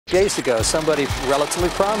Days ago, somebody relatively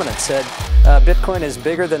prominent said Bitcoin is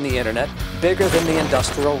bigger than the internet, bigger than the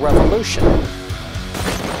Industrial Revolution.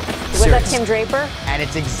 Was that Tim Draper? And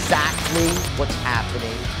it's exactly what's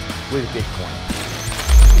happening with Bitcoin.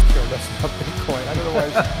 That's not Bitcoin. I don't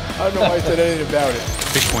know why I said anything about it.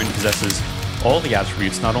 Bitcoin possesses all the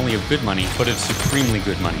attributes not only of good money, but of supremely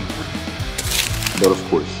good money. But of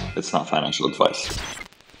course, it's not financial advice.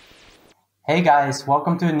 Hey guys,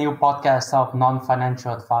 welcome to a new podcast of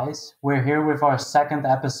Non-Financial Advice. We're here with our second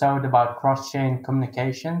episode about cross-chain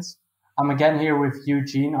communications. I'm again here with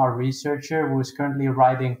Eugene, our researcher, who is currently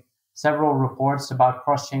writing several reports about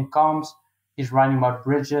cross-chain comms. He's writing about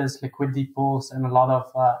bridges, liquidity pools, and a lot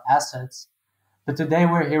of assets. But today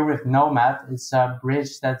we're here with Nomad. It's a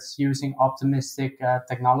bridge that's using optimistic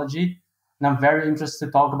technology. And I'm very interested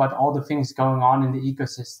to talk about all the things going on in the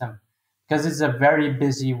ecosystem, because it's a very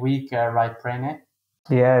busy week, right, Pranay?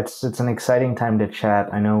 Yeah, it's an exciting time to chat.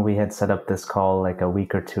 I know we had set up this call like a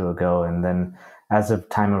week or two ago, and then as of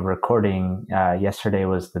time of recording, yesterday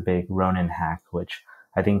was the big Ronin hack, which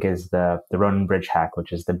I think is the Ronin bridge hack,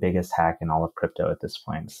 which is the biggest hack in all of crypto at this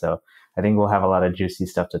point. So I think we'll have a lot of juicy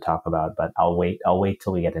stuff to talk about, but I'll wait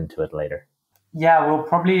till we get into it later. Yeah, we'll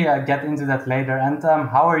probably get into that later. And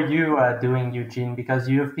how are you doing, Eugene? Because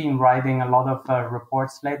you've been writing a lot of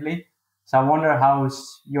reports lately. So I wonder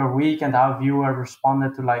how's your week and how you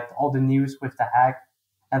responded to like all the news with the hack,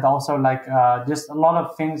 and also like just a lot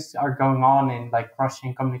of things are going on in like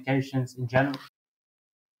cross-chain communications in general.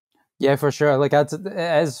 Yeah, for sure. Like it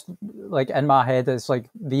is like in my head, it's like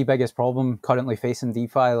the biggest problem currently facing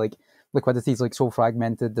DeFi. Like liquidity is like so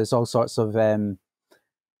fragmented. There's all sorts of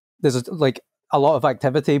there's like a lot of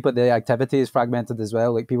activity, but the activity is fragmented as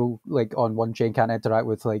well. Like people like on one chain can't interact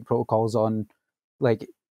with like protocols on like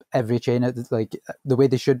every chain. It's like the way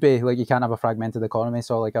they should be. Like you can't have a fragmented economy.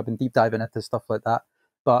 So like I've been deep diving into stuff like that.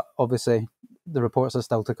 But obviously the reports are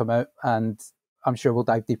still to come out, and I'm sure we'll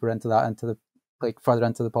dive deeper into that further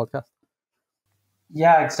into the podcast.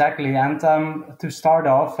 Yeah, exactly. And to start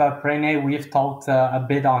off, Pranay, we've talked a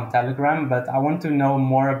bit on Telegram, but I want to know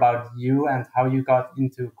more about you and how you got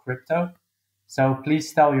into crypto. So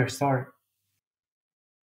please tell your story.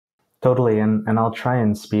 Totally, and I'll try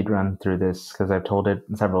and speed run through this because I've told it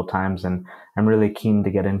several times, and I'm really keen to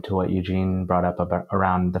get into what Eugene brought up about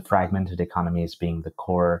around the fragmented economies being the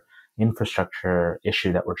core infrastructure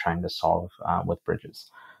issue that we're trying to solve with bridges.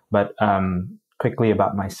 But quickly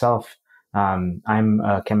about myself, I'm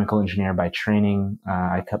a chemical engineer by training.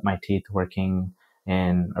 I cut my teeth working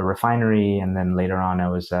in a refinery, and then later on I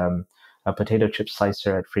was a potato chip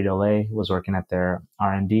slicer at Frito-Lay, was working at their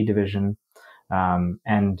R&D division.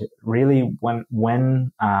 And really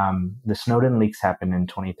when the Snowden leaks happened in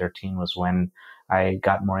 2013 was when I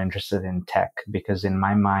got more interested in tech, because in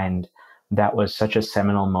my mind, that was such a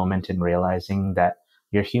seminal moment in realizing that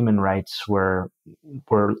your human rights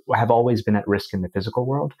have always been at risk in the physical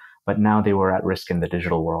world, but now they were at risk in the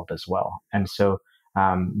digital world as well. And so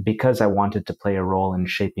because I wanted to play a role in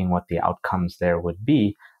shaping what the outcomes there would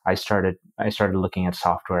be, I started looking at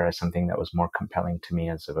software as something that was more compelling to me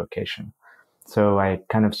as a vocation. So I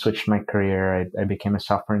kind of switched my career. I became a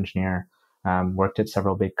software engineer, worked at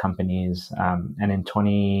several big companies. And in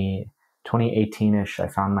 2018-ish, I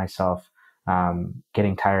found myself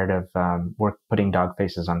getting tired of putting dog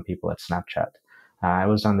faces on people at Snapchat. I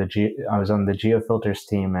was on the geofilters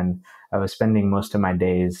team, and I was spending most of my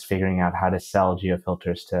days figuring out how to sell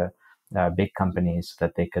geofilters to big companies so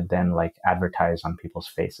that they could then like advertise on people's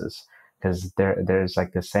faces. Because there's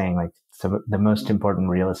like this saying, like, so the most important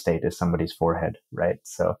real estate is somebody's forehead, right?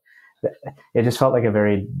 So it just felt like a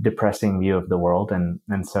very depressing view of the world. And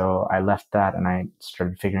so I left that and I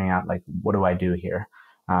started figuring out, like, what do I do here?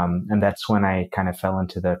 And that's when I kind of fell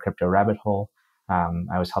into the crypto rabbit hole.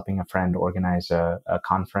 I was helping a friend organize a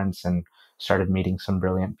conference and started meeting some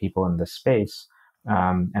brilliant people in this space.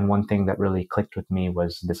 And one thing that really clicked with me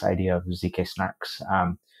was this idea of ZK snarks.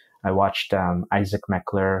 I watched Isaac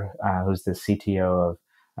Meckler, who's the CTO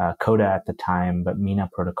of Coda at the time, but Mina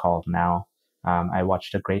Protocol now. I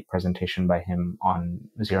watched a great presentation by him on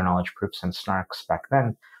zero-knowledge proofs and snarks back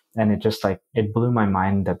then. And it blew my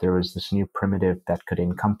mind that there was this new primitive that could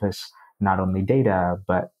encompass not only data,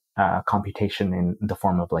 but computation in the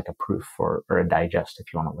form of like a proof or a digest,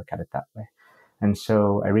 if you want to look at it that way. And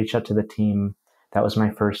so I reached out to the team. That was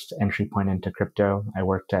my first entry point into crypto. I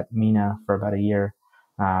worked at Mina for about a year,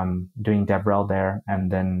 doing DevRel there,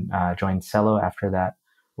 and then joined Cello after that.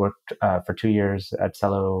 Worked for 2 years at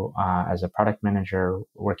Cello as a product manager,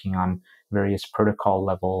 working on various protocol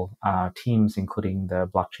level teams, including the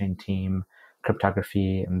blockchain team,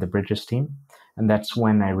 cryptography, and the bridges team. And that's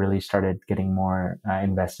when I really started getting more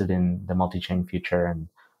invested in the multi-chain future and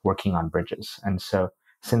working on bridges. And so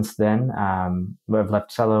since then, I've left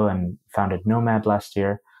Celo and founded Nomad last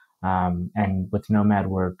year. And with Nomad,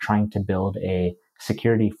 we're trying to build a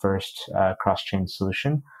security-first cross-chain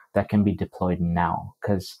solution that can be deployed now.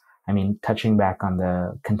 Because, I mean, touching back on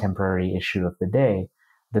the contemporary issue of the day,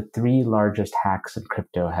 the three largest hacks in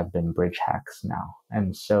crypto have been bridge hacks now.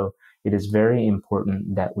 And so it is very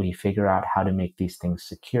important that we figure out how to make these things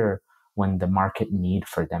secure when the market need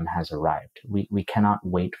for them has arrived. We cannot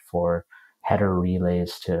wait for header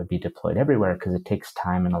relays to be deployed everywhere because it takes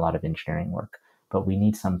time and a lot of engineering work. But we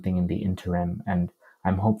need something in the interim, and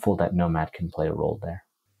I'm hopeful that Nomad can play a role there.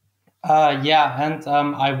 Yeah, and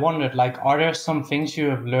I wondered, like, are there some things you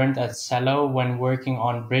have learned at Celo when working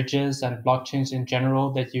on bridges and blockchains in general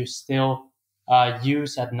that you still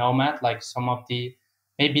use at Nomad, like some of the,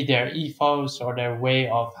 maybe their ethos or their way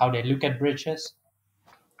of how they look at bridges?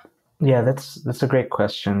 Yeah, that's a great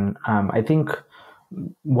question. I think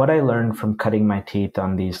what I learned from cutting my teeth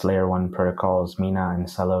on these layer one protocols, Mina and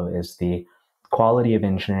Celo, is the quality of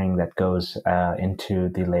engineering that goes into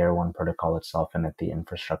the layer one protocol itself and at the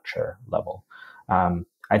infrastructure level.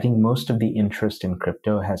 I think most of the interest in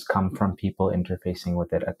crypto has come from people interfacing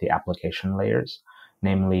with it at the application layers,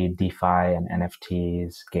 namely DeFi and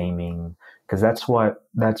NFTs, gaming, because that's what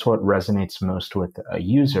resonates most with a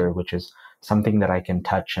user, which is something that I can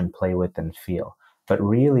touch and play with and feel. But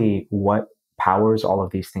really, what powers all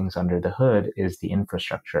of these things under the hood is the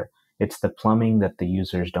infrastructure. It's the plumbing that the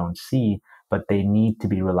users don't see, but they need to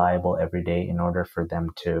be reliable every day in order for them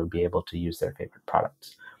to be able to use their favorite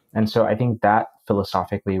products. And so I think that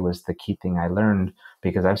philosophically was the key thing I learned,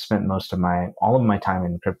 because I've spent all of my time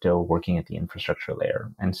in crypto working at the infrastructure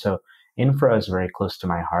layer. And so infra is very close to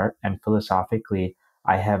my heart. And philosophically,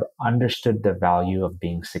 I have understood the value of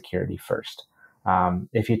being security first.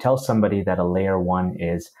 If you tell somebody that a layer one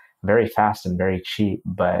is very fast and very cheap,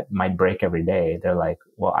 but might break every day, they're like,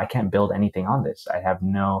 well, I can't build anything on this. I have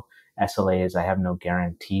no SLAs. I have no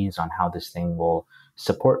guarantees on how this thing will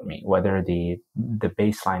support me, whether the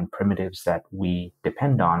baseline primitives that we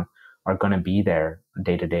depend on are going to be there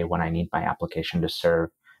day to day when I need my application to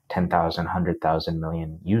serve 10,000, 100,000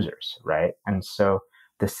 million users, right? And so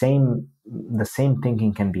the same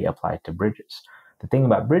thinking can be applied to bridges. The thing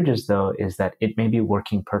about bridges, though, is that it may be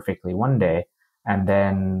working perfectly one day, and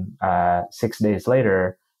then 6 days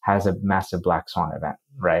later has a massive black swan event,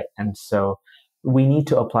 right? And so we need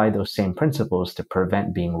to apply those same principles to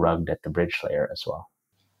prevent being rugged at the bridge layer as well.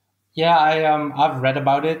 Yeah, I've read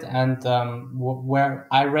about it, and where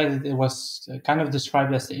I read it, it was kind of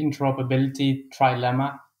described as the interoperability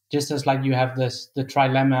trilemma. Just as like you have the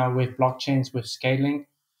trilemma with blockchains with scaling,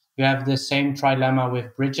 you have the same trilemma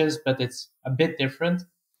with bridges, but it's a bit different.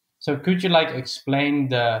 So could you like explain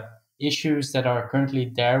the issues that are currently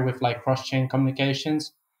there with like cross-chain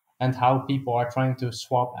communications and how people are trying to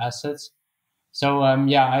swap assets? So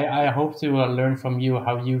yeah, I hope to learn from you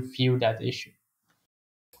how you view that issue.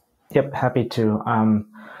 Yep, happy to.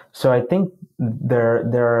 So I think there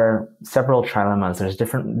are several trilemmas. There's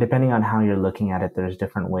different, depending on how you're looking at it, there's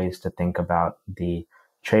different ways to think about the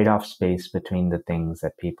trade-off space between the things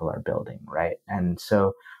that people are building, right? And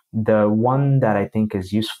so the one that I think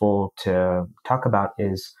is useful to talk about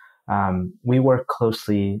is we work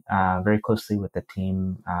closely, very closely with a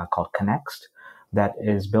team called Connext that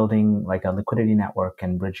is building like a liquidity network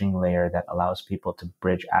and bridging layer that allows people to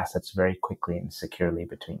bridge assets very quickly and securely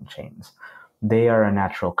between chains. They are a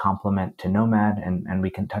natural complement to Nomad, and we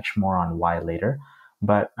can touch more on why later.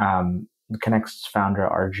 But Connext's founder,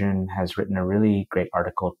 Arjun, has written a really great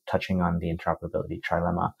article touching on the interoperability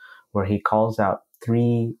trilemma, where he calls out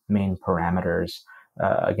three main parameters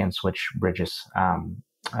against which bridges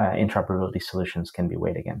interoperability solutions can be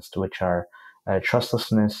weighed against, which are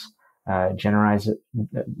trustlessness,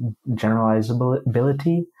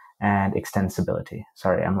 generalizability, and extensibility.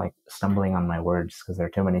 Sorry, I'm like stumbling on my words because there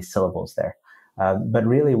are too many syllables there. But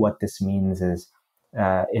really what this means is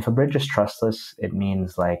if a bridge is trustless, it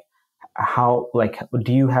means like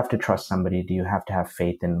do you have to trust somebody? Do you have to have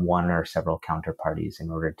faith in one or several counterparties in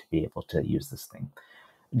order to be able to use this thing?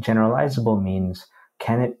 Generalizable means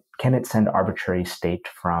can it send arbitrary state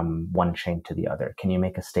from one chain to the other? Can you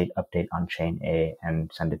make a state update on chain A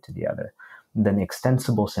and send it to the other? Then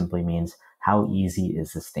extensible simply means how easy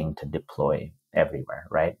is this thing to deploy everywhere,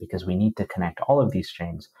 right? Because we need to connect all of these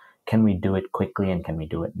chains. Can we do it quickly, and can we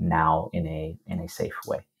do it now in a safe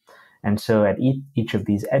way? And so at each of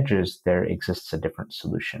these edges, there exists a different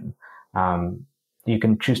solution. You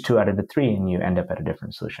can choose two out of the three and you end up at a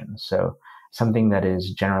different solution. So something that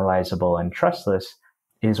is generalizable and trustless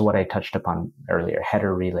is what I touched upon earlier,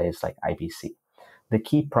 header relays like IBC. The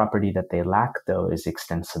key property that they lack, though, is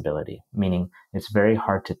extensibility, meaning it's very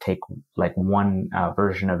hard to take like one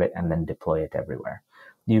version of it and then deploy it everywhere.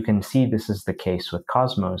 You can see this is the case with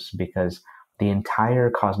Cosmos because the entire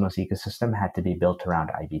Cosmos ecosystem had to be built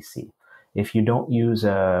around IBC. If you don't use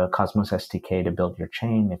a Cosmos SDK to build your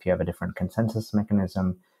chain, if you have a different consensus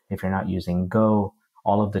mechanism, if you're not using Go,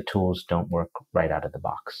 all of the tools don't work right out of the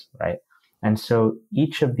box, right? And so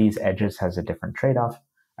each of these edges has a different trade-off.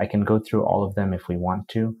 I can go through all of them if we want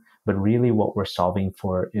to, but really what we're solving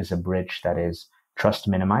for is a bridge that is trust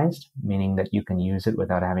minimized, meaning that you can use it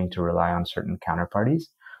without having to rely on certain counterparties,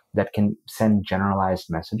 that can send generalized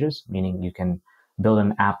messages, meaning you can build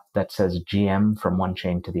an app that says GM from one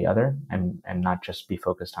chain to the other and not just be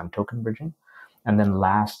focused on token bridging. And then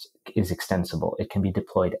last is extensible. It can be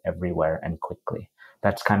deployed everywhere and quickly.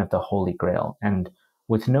 That's kind of the holy grail. And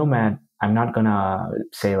with Nomad, I'm not going to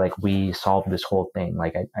say like we solved this whole thing.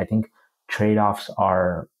 Like I think trade-offs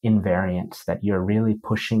are invariants that you're really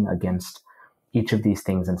pushing against each of these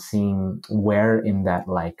things and seeing where in that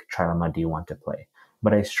like trilemma do you want to play.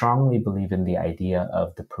 But I strongly believe in the idea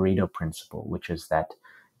of the Pareto principle, which is that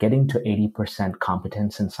getting to 80%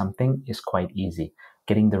 competence in something is quite easy.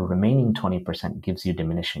 Getting the remaining 20% gives you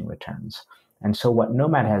diminishing returns. And so what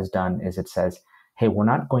Nomad has done is it says, hey, we're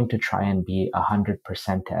not going to try and be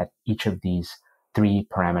 100% at each of these 3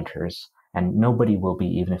 parameters, and nobody will be,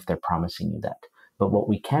 even if they're promising you that. But what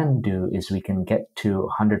we can do is we can get to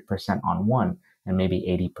 100% on one and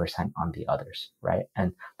maybe 80% on the others, right?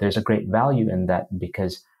 And there's a great value in that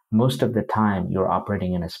because most of the time you're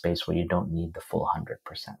operating in a space where you don't need the full 100%.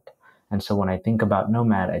 And so when I think about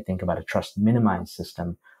Nomad, I think about a trust minimized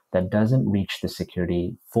system that doesn't reach the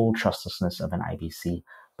security, full trustlessness of an IBC,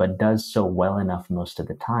 but does so well enough most of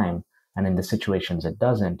the time. And in the situations it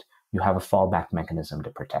doesn't, you have a fallback mechanism to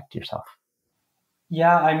protect yourself.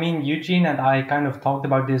 Yeah, I mean, Eugene and I kind of talked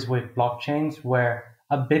about this with blockchains where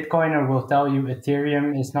a Bitcoiner will tell you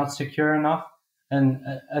Ethereum is not secure enough, and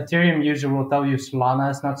a Ethereum user will tell you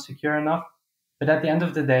Solana is not secure enough. But at the end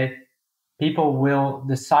of the day, people will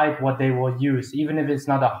decide what they will use, even if it's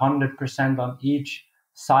not 100% on each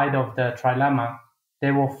side of the trilemma.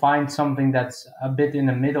 They will find something that's a bit in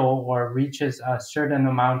the middle or reaches a certain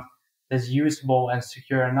amount that's usable and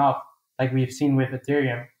secure enough, like we've seen with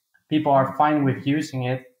Ethereum. People are fine with using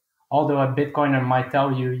it, although a Bitcoiner might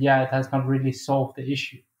tell you, yeah, it has not really solved the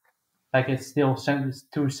issue. Like it's still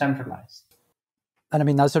too centralized. And I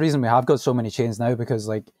mean, that's the reason we have got so many chains now, because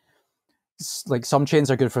like some chains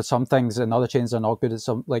are good for some things and other chains are not good at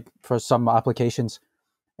some, like for some applications.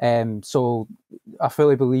 So I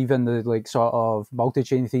fully believe in the like sort of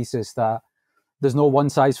multi-chain thesis that there's no one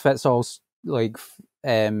size fits all like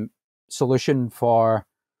solution for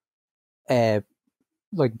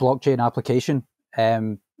like blockchain application.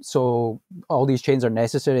 So all these chains are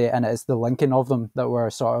necessary, and it's the linking of them that we're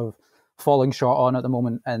sort of falling short on at the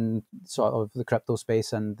moment in sort of the crypto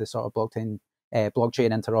space and the sort of blockchain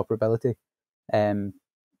interoperability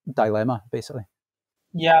dilemma, basically.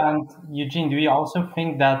 Yeah, and Eugene, do you also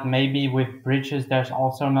think that maybe with bridges, there's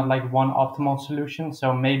also not like one optimal solution?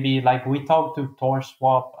 So maybe like we talked to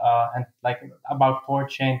TorSwap and like about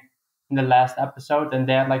TorChain in the last episode, and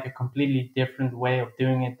they had like a completely different way of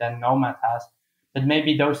doing it than Nomad has. But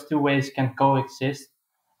maybe those two ways can coexist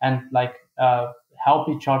and like help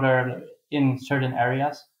each other in certain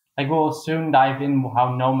areas. Like we'll soon dive in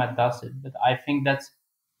how Nomad does it, but I think that's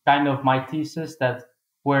kind of my thesis, that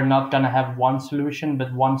we're not going to have one solution,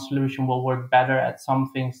 but one solution will work better at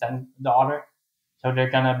some things than the other. So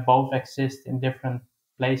they're going to both exist in different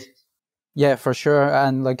places. Yeah, for sure.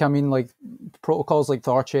 And like, I mean, like protocols like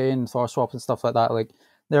ThorChain, ThorSwap and stuff like that, like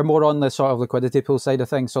they're more on the sort of liquidity pool side of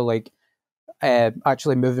things. So like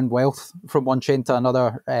actually moving wealth from one chain to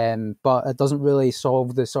another, but it doesn't really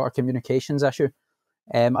solve the sort of communications issue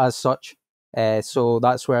as such. So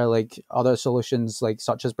that's where like other solutions like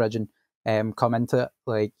such as bridging come into it.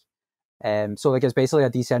 Like so like it's basically a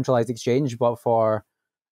decentralized exchange, but for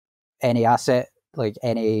any asset, like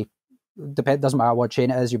any doesn't matter what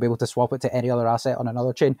chain it is, you'll be able to swap it to any other asset on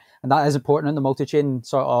another chain. And that is important in the multi-chain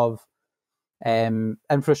sort of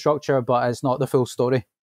infrastructure, but it's not the full story.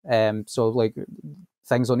 So like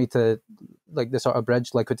things don't need to, like the sort of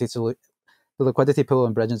bridge the liquidity pool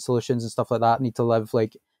and bridging solutions and stuff like that need to live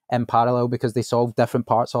like in parallel because they solve different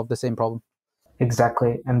parts of the same problem.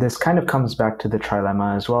 Exactly. And this kind of comes back to the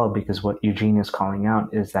trilemma as well, because what Eugene is calling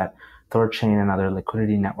out is that ThorChain and other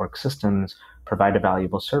liquidity network systems provide a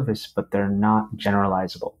valuable service, but they're not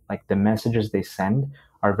generalizable. Like the messages they send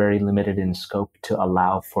are very limited in scope to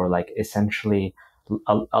allow for like essentially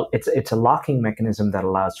it's a locking mechanism that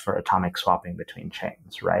allows for atomic swapping between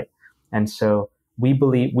chains, right? And so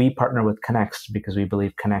we partner with Connext because we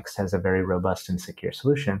believe Connext has a very robust and secure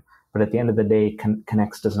solution. But at the end of the day,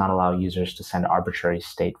 Connext does not allow users to send arbitrary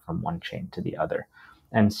state from one chain to the other.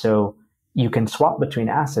 And so you can swap between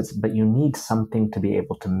assets, but you need something to be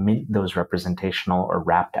able to mint those representational or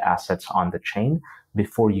wrapped assets on the chain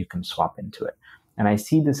before you can swap into it. And I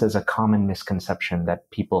see this as a common misconception that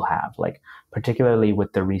people have, like particularly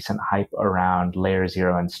with the recent hype around Layer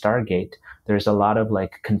 0 and Stargate. There's a lot of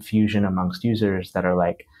like confusion amongst users that are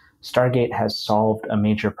like, Stargate has solved a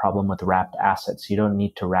major problem with wrapped assets. You don't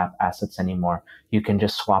need to wrap assets anymore. You can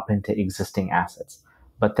just swap into existing assets.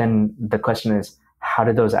 But then the question is, how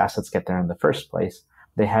did those assets get there in the first place?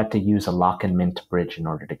 They had to use a lock and mint bridge in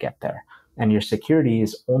order to get there. And your security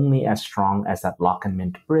is only as strong as that lock and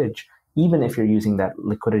mint bridge, even if you're using that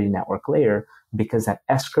liquidity network layer, because that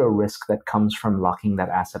escrow risk that comes from locking that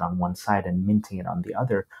asset on one side and minting it on the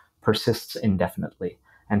other persists indefinitely.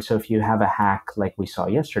 And so if you have a hack like we saw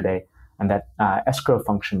yesterday, and that escrow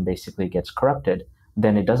function basically gets corrupted,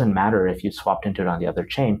 then it doesn't matter if you swapped into it on the other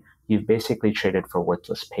chain. You've basically traded for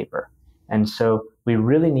worthless paper. And so we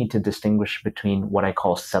really need to distinguish between what I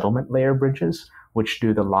call settlement layer bridges, which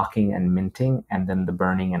do the locking and minting and then the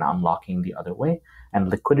burning and unlocking the other way, and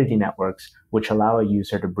liquidity networks, which allow a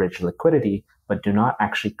user to bridge liquidity, but do not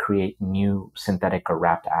actually create new synthetic or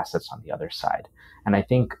wrapped assets on the other side. And I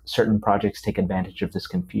think certain projects take advantage of this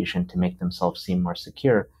confusion to make themselves seem more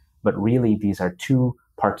secure, but really these are two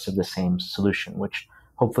parts of the same solution, which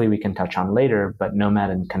hopefully we can touch on later, but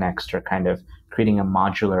Nomad and Connext are kind of creating a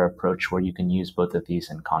modular approach where you can use both of these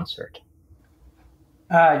in concert.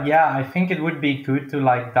 Yeah, I think it would be good to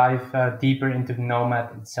like dive deeper into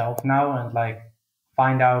Nomad itself now and like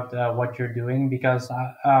find out what you're doing, because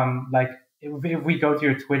like if we go to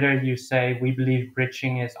your Twitter, you say we believe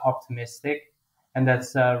bridging is optimistic, and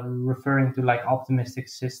that's referring to like optimistic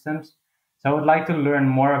systems. So I would like to learn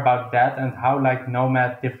more about that and how like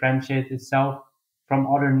Nomad differentiates itself from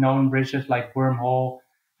other known bridges like Wormhole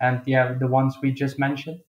and the ones we just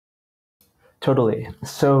mentioned. Totally.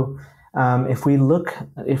 So if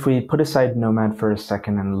we put aside Nomad for a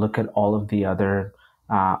second and look at all of the other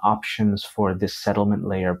options for this settlement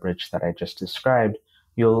layer bridge that I just described,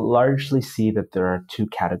 you'll largely see that there are two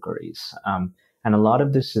categories. And a lot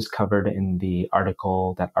of this is covered in the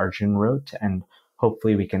article that Arjun wrote, and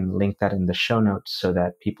hopefully we can link that in the show notes so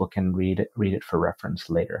that people can read it for reference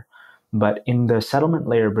later. But in the settlement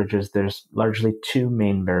layer bridges, there's largely two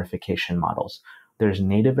main verification models. There's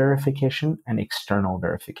native verification and external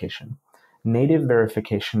verification. Native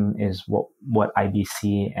verification is what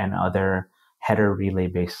IBC and other header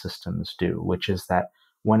relay-based systems do, which is that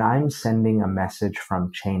when I'm sending a message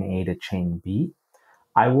from chain A to chain B,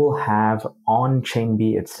 I will have on chain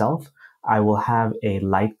B itself, I will have a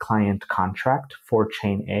light client contract for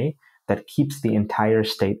chain A that keeps the entire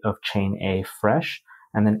state of chain A fresh.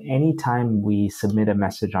 And then anytime we submit a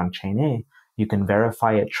message on chain A, you can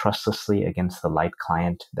verify it trustlessly against the light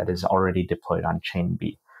client that is already deployed on chain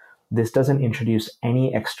B. This doesn't introduce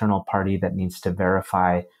any external party that needs to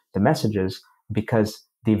verify the messages because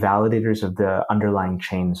the validators of the underlying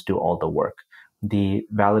chains do all the work. The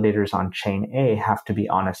validators on chain A have to be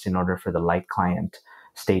honest in order for the light client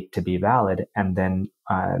state to be valid, and then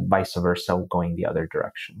vice versa going the other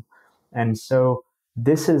direction. And so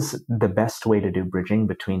this is the best way to do bridging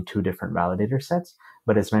between two different validator sets.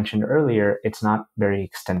 But as mentioned earlier, it's not very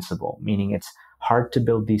extensible, meaning it's hard to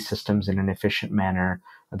build these systems in an efficient manner.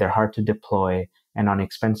 They're hard to deploy. And on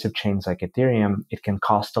expensive chains like Ethereum, it can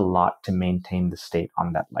cost a lot to maintain the state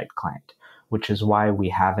on that light client, which is why we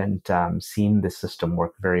haven't seen the system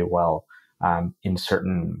work very well in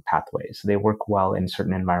certain pathways. They work well in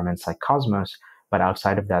certain environments like Cosmos, but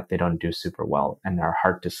outside of that, they don't do super well and are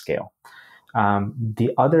hard to scale.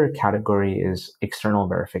 The other category is external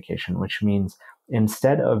verification, which means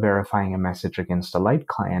instead of verifying a message against a light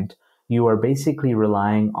client, you are basically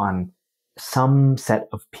relying on some set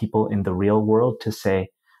of people in the real world to say,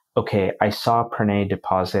 okay, I saw Pranay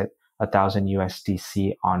deposit 1,000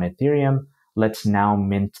 USDC on Ethereum. Let's now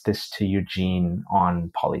mint this to Eugene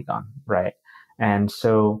on Polygon, right? And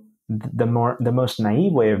so the most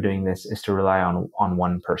naive way of doing this is to rely on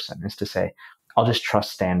one person, is to say, I'll just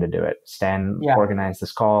trust Stan to do it. Stan organized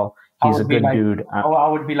this call. He's a good dude. I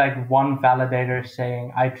would be like one validator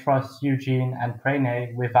saying, I trust Eugene and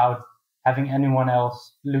Pranay without having anyone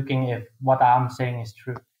else looking if what I'm saying is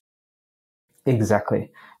true.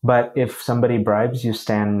 Exactly. But if somebody bribes you,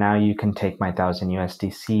 Stan, now you can take my 1,000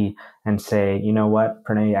 USDC and say, you know what,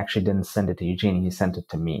 Pranay actually didn't send it to Eugene. He sent it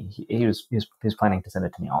to me. He was planning to send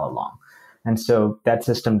it to me all along. And so that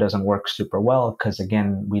system doesn't work super well because,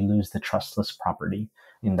 again, we lose the trustless property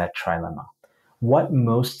in that trilemma. What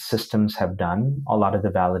most systems have done, a lot of the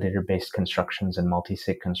validator-based constructions and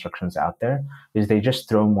multi-sig constructions out there, is they just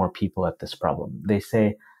throw more people at this problem. They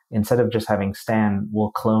say, instead of just having Stan, we'll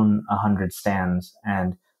clone 100 Stans,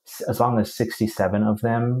 and as long as 67 of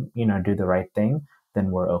them, do the right thing, then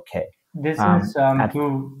we're okay. This is,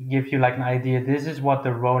 to give you like an idea, this is what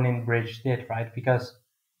the Ronin bridge did, right? Because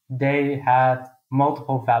they had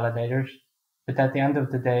multiple validators, but at the end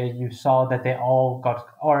of the day, you saw that they all got,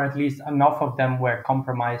 or at least enough of them were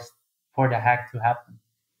compromised for the hack to happen.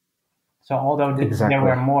 So although there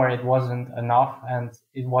were more, it wasn't enough. And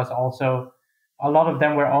it was also, a lot of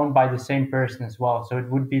them were owned by the same person as well. So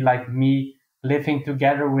it would be like me living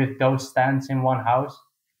together with those stands in one house.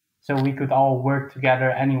 So we could all work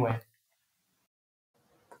together anyway.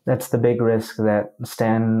 That's the big risk, that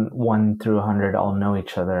Stan 1 through 100 all know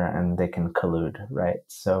each other and they can collude, right?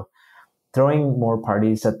 So throwing more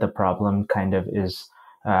parties at the problem kind of is,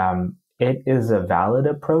 it is a valid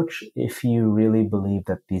approach if you really believe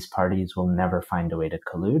that these parties will never find a way to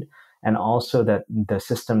collude, and also that the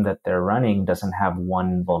system that they're running doesn't have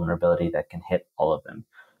one vulnerability that can hit all of them.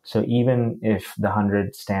 So even if the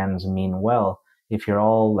 100 Stans mean well, if you're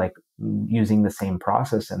all like using the same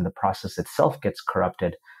process and the process itself gets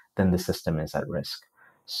corrupted, then the system is at risk.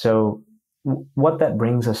 So what that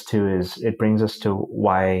brings us to is, it brings us to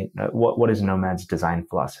why, what is Nomad's design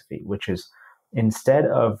philosophy, which is, instead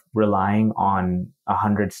of relying on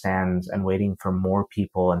 100 Stans and waiting for more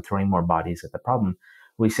people and throwing more bodies at the problem,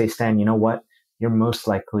 we say, Stan, you know what? You're most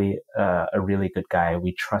likely a really good guy.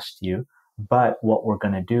 We trust you. But what we're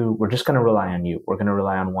going to do, we're just going to rely on you. We're going to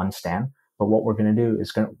rely on one Stan. But what we're going to do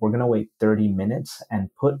is we're going to wait 30 minutes and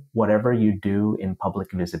put whatever you do in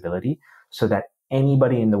public visibility so that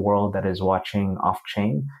anybody in the world that is watching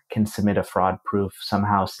off-chain can submit a fraud proof,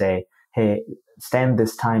 somehow say, hey, Stan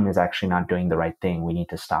this time is actually not doing the right thing. We need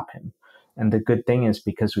to stop him. And the good thing is,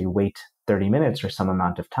 because we wait 30 minutes or some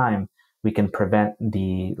amount of time, we can prevent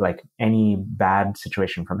any bad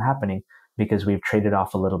situation from happening, because we've traded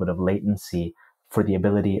off a little bit of latency for the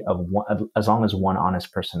ability of as long as one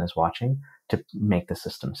honest person is watching, to make the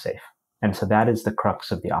system safe. And so that is the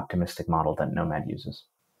crux of the optimistic model that Nomad uses.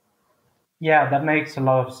 Yeah, that makes a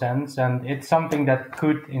lot of sense. And it's something that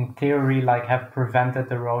could, in theory, have prevented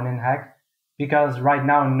the Ronin hack, because right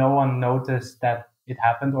now no one noticed that it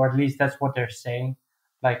happened, or at least that's what they're saying.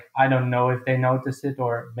 I don't know if they noticed it,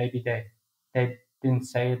 or maybe they didn't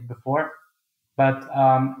say it before. But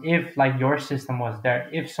if your system was there,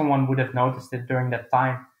 if someone would have noticed it during that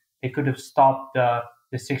time, they could have stopped the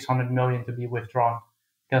 600 million to be withdrawn,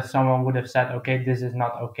 because someone would have said, okay, this is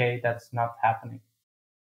not okay, that's not happening.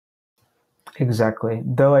 Exactly.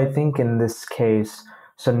 Though I think in this case,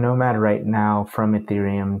 so Nomad right now from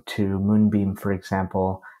Ethereum to Moonbeam, for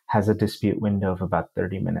example, has a dispute window of about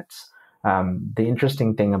 30 minutes. The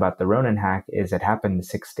interesting thing about the Ronin hack is it happened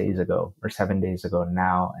 6 days ago or 7 days ago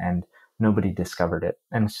now, and nobody discovered it.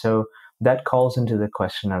 And so that calls into the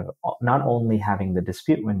question of not only having the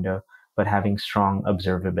dispute window, but having strong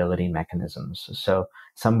observability mechanisms. So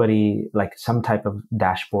somebody, like some type of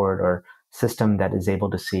dashboard or system that is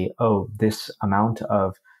able to see, oh, this amount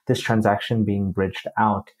of this transaction being bridged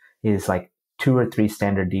out is 2 or 3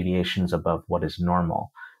 standard deviations above what is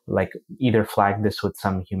normal. Either flag this with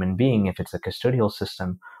some human being if it's a custodial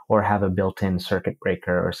system, or have a built-in circuit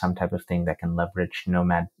breaker or some type of thing that can leverage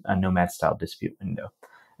a Nomad style dispute window.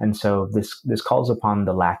 And so this calls upon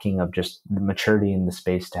the lacking of just the maturity in the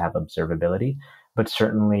space to have observability. But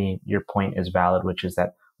certainly your point is valid, which is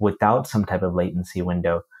that without some type of latency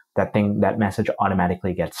window, that message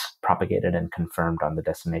automatically gets propagated and confirmed on the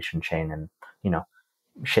destination chain, and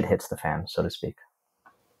shit hits the fan, so to speak.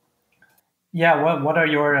 Yeah, what are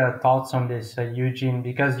your thoughts on this, Eugene?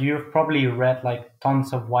 Because you've probably read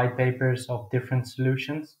tons of white papers of different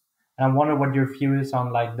solutions, and I wonder what your view is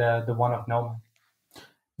on the one of Nomad.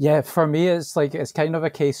 Yeah, for me, it's it's kind of a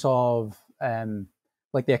case of the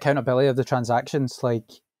accountability of the transactions.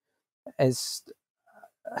 It's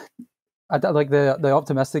the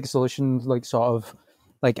optimistic solution, sort of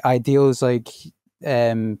ideals, you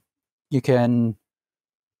can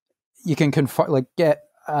confirm, get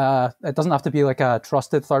it doesn't have to be a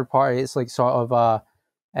trusted third party. It's sort of a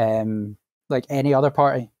any other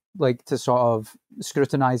party, to sort of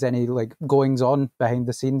scrutinize any goings on behind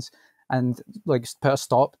the scenes, and put a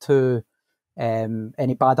stop to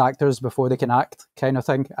any bad actors before they can act, kind of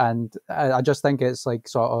thing. And I just think it's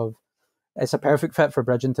it's a perfect fit for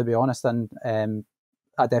bridging, to be honest. And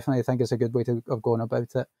I definitely think it's a good way of going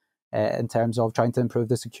about it in terms of trying to improve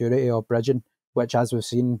the security of bridging, which, as we've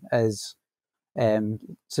seen, is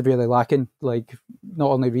severely lacking, like not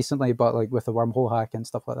only recently, but like with the wormhole hack and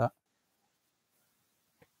stuff like that.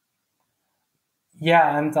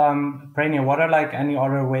 Yeah, and Pranay, what are like any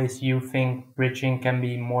other ways you think bridging can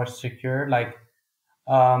be more secure? Like,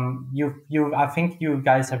 I think you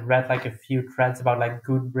guys have read like a few threads about like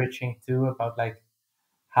good bridging too, about like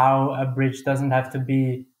how a bridge doesn't have to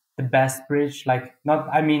be the best bridge. Like, not,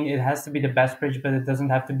 I mean, it has to be the best bridge, but it doesn't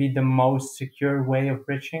have to be the most secure way of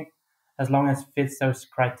bridging, as long as it fits those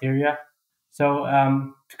criteria. So,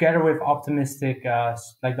 together with optimistic,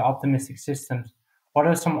 like the optimistic systems, what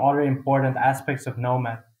are some other important aspects of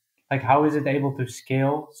Nomad? Like, how is it able to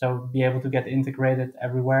scale? So, be able to get integrated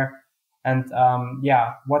everywhere. And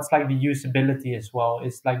yeah, what's like the usability as well?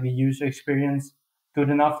 Is like the user experience good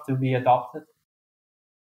enough to be adopted?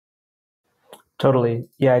 Totally.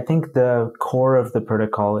 Yeah, I think the core of the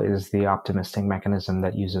protocol is the optimistic mechanism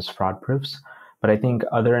that uses fraud proofs. But I think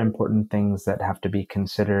other important things that have to be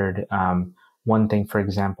considered, one thing, for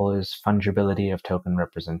example, is fungibility of token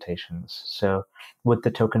representations. So with the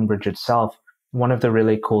token bridge itself, one of the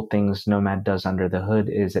really cool things Nomad does under the hood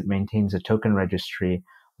is it maintains a token registry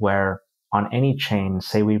where on any chain,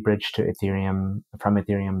 say we bridge to Ethereum, from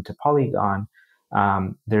Ethereum to Polygon,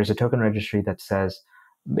 there's a token registry that says,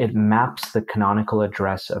 it maps the canonical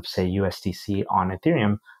address of, say, USDC on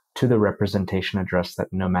Ethereum to the representation address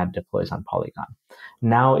that Nomad deploys on Polygon.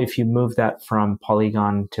 Now, if you move that from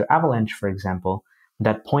Polygon to Avalanche, for example,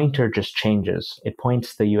 that pointer just changes. It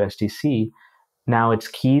points the USDC. Now it's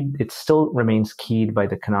keyed. It still remains keyed by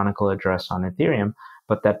the canonical address on Ethereum,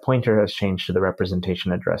 but that pointer has changed to the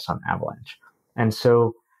representation address on Avalanche. And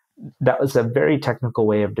so that was a very technical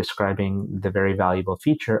way of describing the very valuable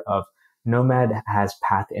feature of Nomad has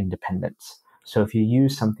path independence. So if you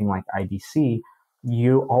use something like IBC,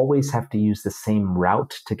 you always have to use the same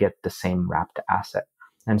route to get the same wrapped asset.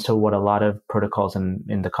 And so what a lot of protocols in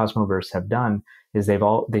the Cosmoverse have done is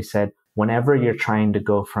they said, whenever you're trying to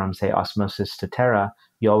go from, say, Osmosis to Terra,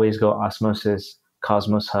 you always go Osmosis,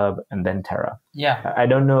 Cosmos Hub, and then Terra. Yeah. I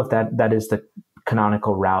don't know if that is the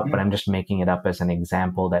canonical route, but I'm just making it up as an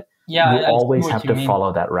example that you always have to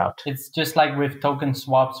follow that route. It's just like with token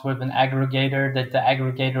swaps with an aggregator, that the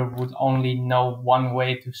aggregator would only know one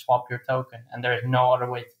way to swap your token, and there is no other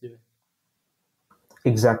way to do it.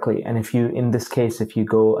 Exactly. And in this case, if you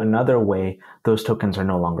go another way, those tokens are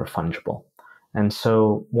no longer fungible. And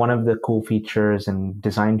so one of the cool features and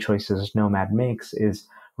design choices Nomad makes is,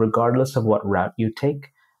 regardless of what route you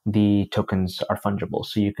take, the tokens are fungible.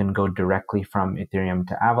 So you can go directly from Ethereum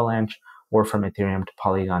to Avalanche or from Ethereum to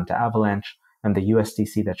Polygon to Avalanche, and the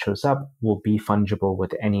USDC that shows up will be fungible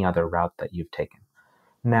with any other route that you've taken.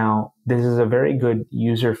 Now, this is a very good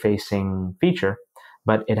user-facing feature,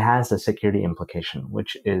 but it has a security implication,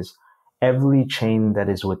 which is every chain that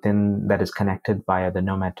is connected via the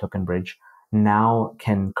Nomad token bridge now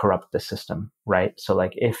can corrupt the system, right? So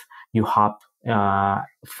like if you hop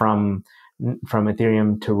from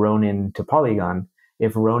Ethereum to Ronin to Polygon,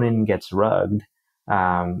 if Ronin gets rugged,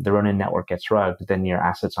 the Ronin network gets rugged, then your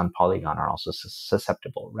assets on Polygon are also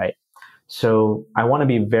susceptible, right? So I want to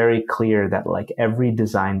be very clear that like every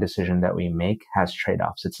design decision that we make has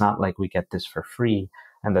trade-offs. It's not like we get this for free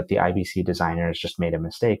and that the IBC designers just made a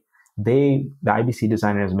mistake. The IBC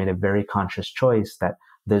designers made a very conscious choice that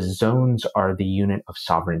the zones are the unit of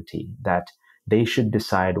sovereignty, that they should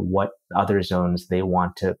decide what other zones they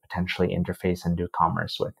want to potentially interface and do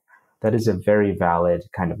commerce with. That is a very valid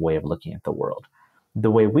kind of way of looking at the world.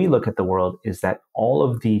 The way we look at the world is that all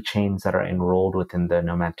of the chains that are enrolled within the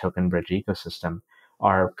Nomad token bridge ecosystem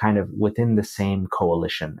are kind of within the same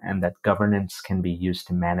coalition, and that governance can be used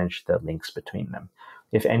to manage the links between them.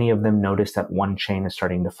 If any of them notice that one chain is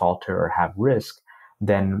starting to falter or have risk,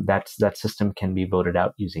 then that system can be voted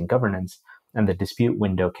out using governance, and the dispute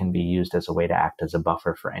window can be used as a way to act as a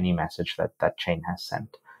buffer for any message that chain has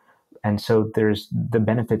sent. And so there's the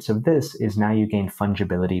benefits of this is now you gain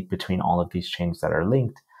fungibility between all of these chains that are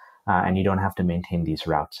linked, and you don't have to maintain these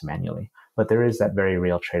routes manually. But there is that very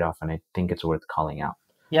real trade-off, and I think it's worth calling out.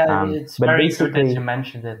 Yeah, it's very good that you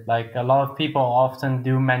mentioned it. Like a lot of people often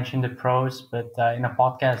do mention the pros, but in a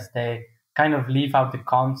podcast, they kind of leave out the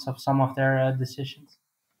cons of some of their decisions.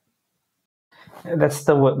 That's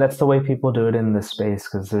the way people do it in this space,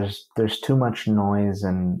 because there's too much noise,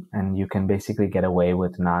 and you can basically get away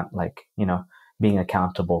with not being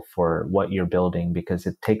accountable for what you're building, because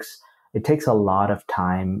it takes a lot of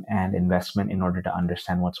time and investment in order to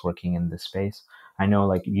understand what's working in this space. I know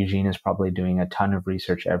like Eugene is probably doing a ton of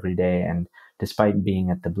research every day, and despite being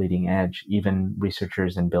at the bleeding edge, even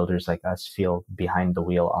researchers and builders like us feel behind the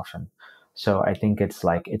wheel often. So I think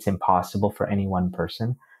it's impossible for any one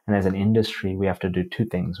person And as an industry, we have to do two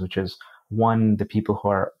things, which is one, the people who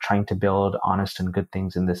are trying to build honest and good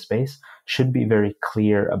things in this space should be very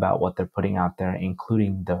clear about what they're putting out there,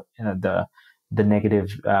 including the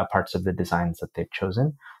negative parts of the designs that they've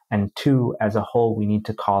chosen. And two, as a whole, we need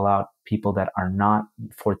to call out people that are not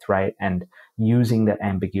forthright and using that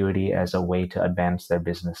ambiguity as a way to advance their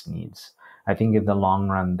business needs. I think in the long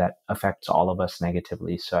run, that affects all of us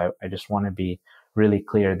negatively. So I just want to be really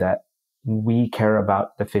clear that we care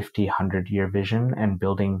about the 50, 100-year vision and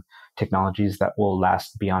building technologies that will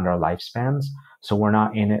last beyond our lifespans. So we're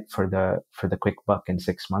not in it for the quick buck in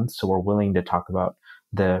 6 months. So we're willing to talk about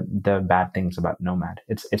the bad things about Nomad.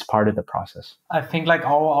 It's part of the process. I think like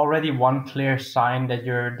already one clear sign that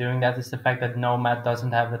you're doing that is the fact that Nomad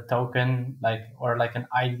doesn't have a token or an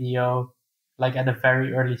IDO like at a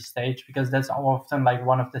very early stage, because that's often like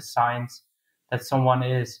one of the signs that someone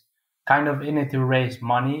is kind of in it to raise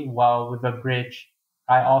money, while with a bridge,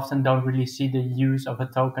 I often don't really see the use of a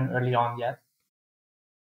token early on yet.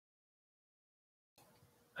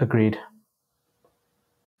 Agreed.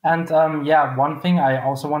 And one thing I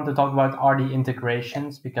also want to talk about are the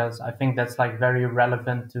integrations, because I think that's like very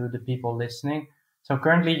relevant to the people listening. So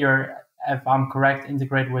currently you're, if I'm correct,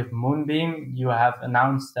 integrated with Moonbeam. You have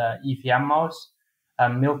announced EVMOs,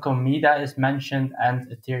 Milkomeda is mentioned, and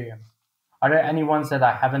Ethereum. Are there any ones that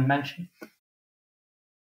I haven't mentioned?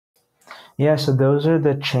 Yeah, so those are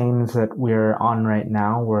the chains that we're on right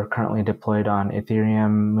now. We're currently deployed on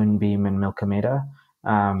Ethereum, Moonbeam, and Milkomeda.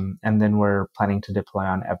 And then we're planning to deploy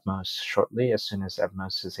on Evmos shortly, as soon as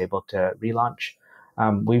Evmos is able to relaunch.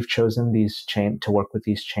 We've chosen these to work with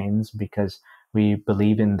these chains because we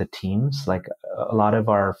believe in the teams. Like a lot of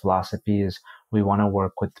our philosophy is we want to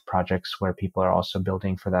work with projects where people are also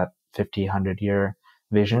building for that 50, 100-year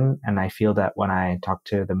vision. And I feel that when I talk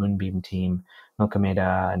to the Moonbeam team,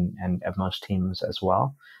 Milkomeda and Evmos teams as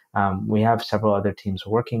well, we have several other teams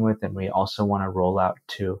we're working with, and we also want to roll out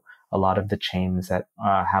to a lot of the chains that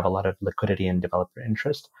have a lot of liquidity and developer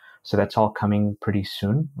interest. So that's all coming pretty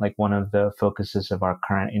soon. Like one of the focuses of our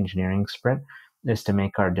current engineering sprint is to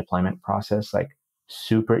make our deployment process like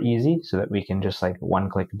super easy, so that we can just like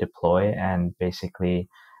one-click deploy and basically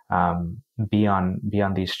be on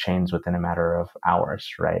these chains within a matter of hours,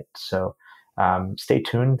 right? So stay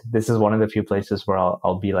tuned. This is one of the few places where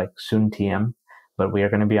I'll be like soon TM, but we are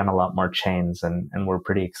going to be on a lot more chains, and we're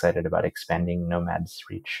pretty excited about expanding Nomad's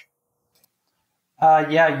reach.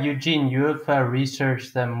 Eugene, you've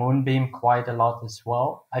researched the Moonbeam quite a lot as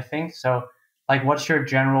well, I think. So, like, what's your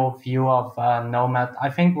general view of Nomad?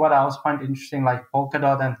 I think what I also find interesting, like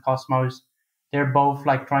Polkadot and Cosmos, they're both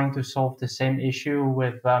like trying to solve the same issue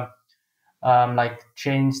with like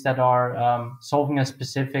chains that are solving a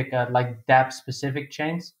specific, like dApp specific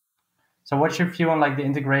chains. So, what's your view on like the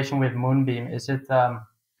integration with Moonbeam? Is it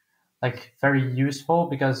like very useful,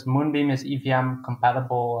 because Moonbeam is EVM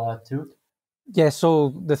compatible too? Yeah,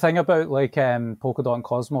 so the thing about like Polkadot and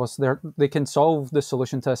Cosmos, they can solve the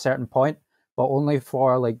solution to a certain point, but only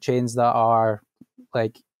for like chains that are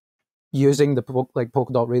like using the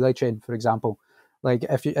Polkadot relay chain, for example. Like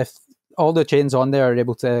if all the chains on there are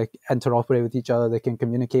able to interoperate with each other, they can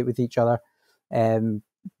communicate with each other.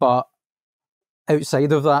 But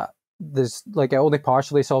outside of that, there's like it only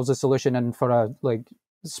partially solves the solution, and for a like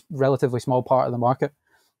relatively small part of the market.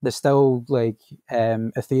 There's still like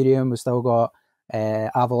Ethereum, we've still got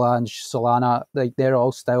Avalanche, Solana, like they're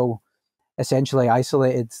all still essentially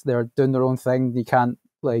isolated. They're doing their own thing. You can't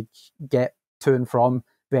like get to and from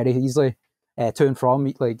very easily, to and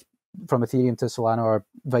from like from Ethereum to Solana or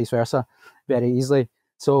vice versa very easily.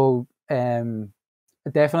 So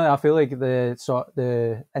definitely I feel like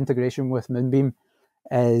the integration with Moonbeam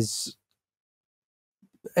is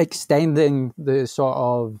extending the sort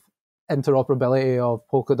of interoperability of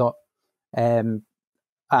Polkadot, and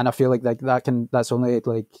I feel like that's only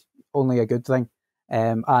a good thing.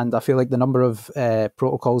 And I feel like the number of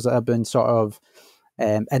protocols that have been sort of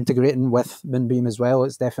integrating with Moonbeam as well,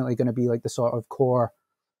 it's definitely going to be like the sort of core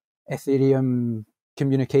Ethereum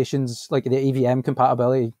communications, like the EVM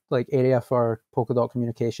compatibility like area for Polkadot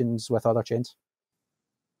communications with other chains.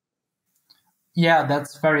 Yeah,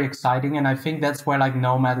 that's very exciting. And I think that's where like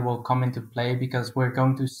Nomad will come into play, because we're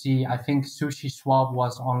going to see, I think SushiSwap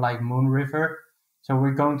was on like Moonriver. So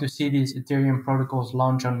we're going to see these Ethereum protocols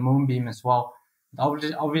launch on Moonbeam as well.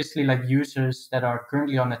 Obviously, like users that are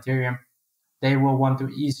currently on Ethereum, they will want to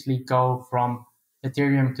easily go from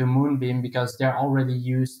Ethereum to Moonbeam, because they're already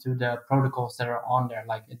used to the protocols that are on there.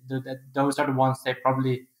 Like those are the ones they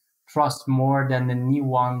probably trust more than the new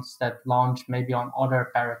ones that launch maybe on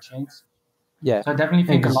other parachains. Yeah. So I definitely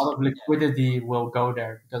think a lot of liquidity will go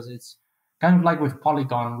there, because it's kind of like with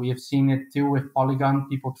Polygon. We have seen it too with Polygon.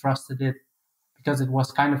 People trusted it because it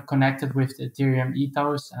was kind of connected with the Ethereum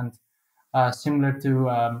ethos, and similar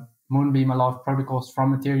to Moonbeam, a lot of protocols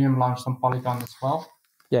from Ethereum launched on Polygon as well.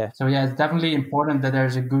 Yeah. So yeah, it's definitely important that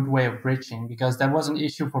there's a good way of bridging, because that was an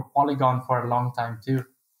issue for Polygon for a long time too.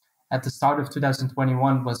 At the start of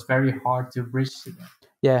 2021, it was very hard to bridge to that.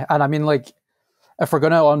 Yeah, and I mean, like, if we're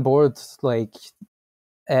going to onboard, like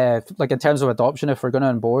in terms of adoption, if we're going to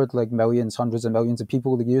onboard like millions, hundreds of millions of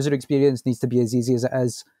people, the user experience needs to be as easy as it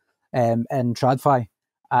is in TradFi.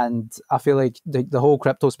 And I feel like the whole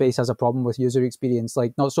crypto space has a problem with user experience.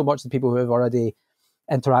 Like, not so much the people who have already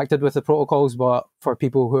interacted with the protocols, but for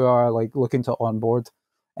people who are like looking to onboard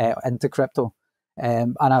into crypto.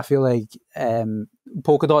 And I feel like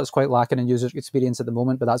Polkadot is quite lacking in user experience at the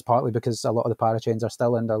moment, but that's partly because a lot of the parachains are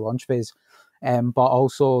still in their launch phase. But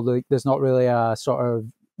also, like, there's not really a sort of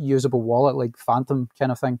usable wallet like Phantom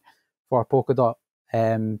kind of thing for Polkadot.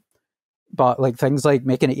 But like things like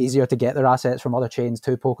making it easier to get their assets from other chains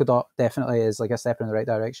to Polkadot definitely is like a step in the right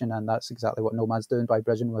direction, and that's exactly what Nomad's doing by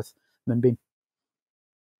bridging with Moonbeam.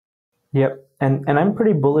 Yep, and I'm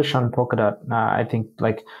pretty bullish on Polkadot. I think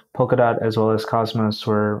like Polkadot as well as Cosmos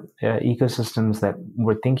were ecosystems that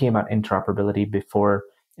were thinking about interoperability before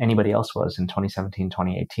anybody else was in 2017,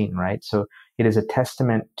 2018, right? So it is a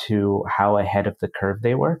testament to how ahead of the curve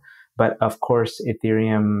they were. But of course,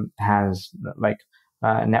 Ethereum has like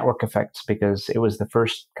network effects because it was the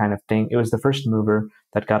first kind of thing. It was the first mover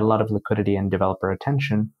that got a lot of liquidity and developer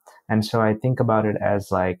attention. And so I think about it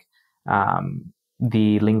as like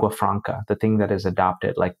the lingua franca, the thing that is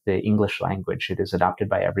adopted, like the English language. It is adopted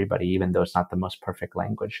by everybody, even though it's not the most perfect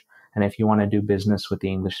language. And if you want to do business with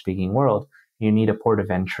the English-speaking world, you need a port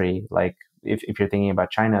of entry. Like if you're thinking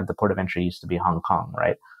about China, the port of entry used to be Hong Kong,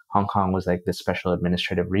 right? Hong Kong was like this special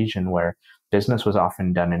administrative region where business was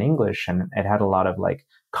often done in English, and it had a lot of like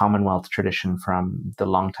Commonwealth tradition from the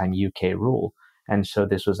longtime UK rule. And so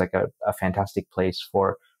this was like a fantastic place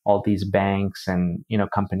for all these banks and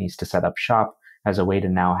companies to set up shop as a way to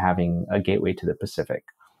now having a gateway to the Pacific.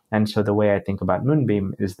 And so the way I think about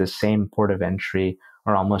Moonbeam is the same port of entry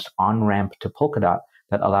or almost on-ramp to Polkadot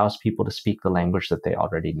that allows people to speak the language that they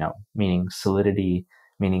already know, meaning Solidity,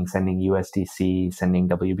 meaning sending USDC, sending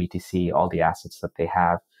WBTC, all the assets that they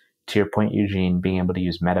have. To your point, Eugene, being able to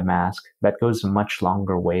use MetaMask, that goes a much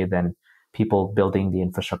longer way than people building the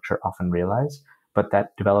infrastructure often realize, but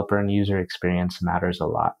that developer and user experience matters a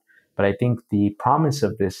lot. But I think the promise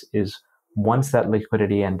of this is once that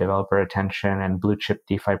liquidity and developer attention and blue chip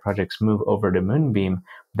DeFi projects move over to Moonbeam,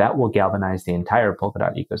 that will galvanize the entire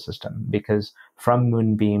Polkadot ecosystem. Because from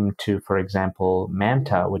Moonbeam to, for example,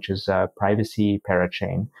 Manta, which is a privacy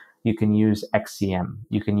parachain, you can use XCM.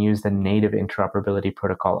 You can use the native interoperability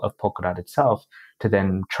protocol of Polkadot itself to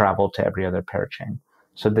then travel to every other parachain.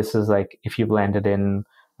 So this is like if you've landed in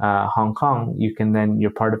Hong Kong,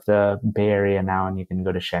 you're part of the Bay Area now, and you can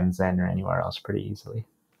go to Shenzhen or anywhere else pretty easily.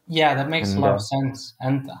 Yeah, that makes a lot of sense.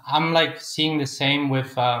 And I'm like seeing the same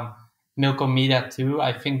with Milkomeda too.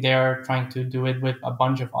 I think they're trying to do it with a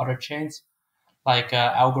bunch of other chains like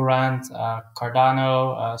Algorand,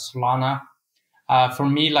 Cardano, Solana. For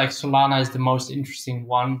me, like Solana is the most interesting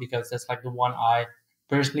one because that's like the one I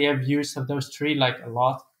personally have used of those three like a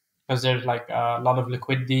lot, because there's like a lot of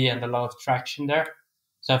liquidity and a lot of traction there.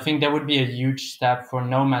 So I think that would be a huge step for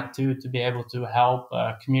Nomad too, to be able to help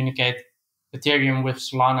communicate Ethereum with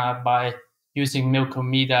Solana by using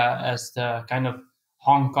Milkomeda as the kind of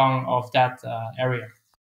Hong Kong of that area.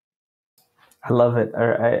 I love it.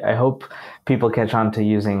 I hope people catch on to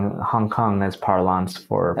using Hong Kong as parlance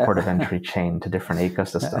for port of entry chain to different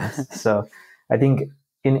ecosystems. So I think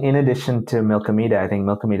in addition to Milkomeda, I think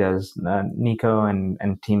Milkomeda's Nico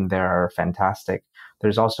and team there are fantastic.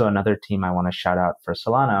 There's also another team I want to shout out for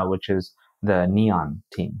Solana, which is the Neon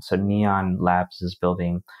team. So Neon Labs is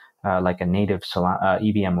building like a native Solana,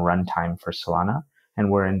 EVM runtime for Solana.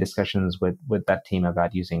 And we're in discussions with that team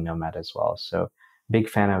about using Nomad as well. So big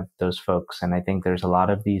fan of those folks. And I think there's a lot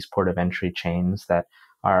of these port of entry chains that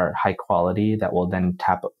are high quality that will then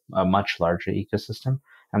tap a much larger ecosystem.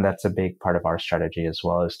 And that's a big part of our strategy as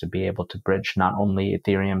well, is to be able to bridge not only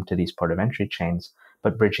Ethereum to these port of entry chains,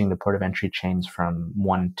 but bridging the port of entry chains from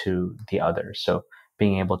one to the other. So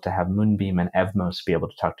being able to have Moonbeam and Evmos be able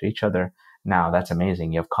to talk to each other, now that's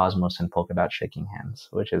amazing. You have Cosmos and Polkadot shaking hands,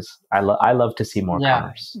 which is, I love to see more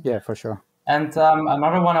commerce. Yeah, for sure. And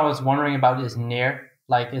another one I was wondering about is Near.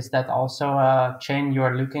 Like, is that also a chain you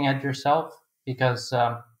are looking at yourself? Because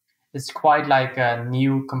it's quite like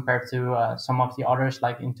new compared to some of the others,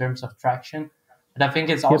 like in terms of traction. But I think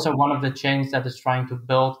it's also one of the chains that is trying to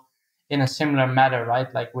build in a similar manner,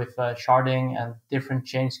 right? Like with sharding and different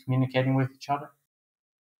chains communicating with each other.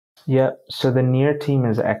 Yeah, so the Near team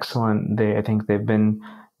is excellent. I think they've been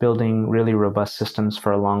building really robust systems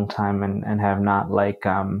for a long time and have not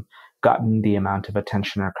gotten the amount of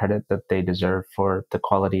attention or credit that they deserve for the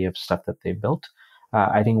quality of stuff that they built.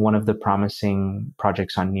 I think one of the promising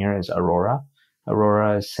projects on Near is Aurora.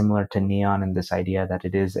 Aurora is similar to Neon in this idea that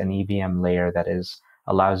it is an EVM layer that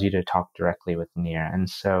allows you to talk directly with Near. And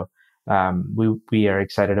so we are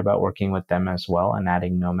excited about working with them as well and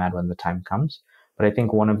adding Nomad when the time comes. But I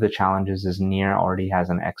think one of the challenges is Near already has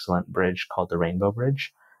an excellent bridge called the Rainbow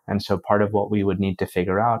Bridge. And so part of what we would need to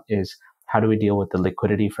figure out is how do we deal with the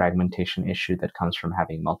liquidity fragmentation issue that comes from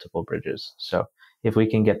having multiple bridges? So if we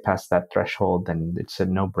can get past that threshold, then it's a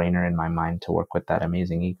no-brainer in my mind to work with that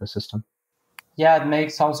amazing ecosystem. Yeah, it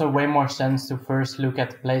makes also way more sense to first look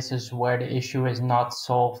at places where the issue is not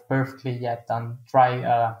solved perfectly yet than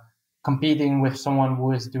try competing with someone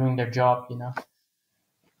who is doing their job, you know?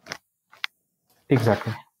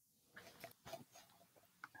 Exactly.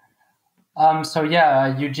 So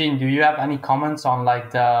yeah, Eugene, do you have any comments on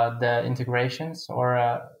like the integrations,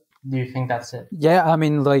 or do you think that's it? Yeah, I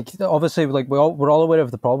mean, like obviously, like we're all aware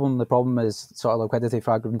of the problem. The problem is sort of liquidity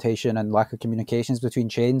fragmentation and lack of communications between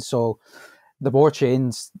chains. So the more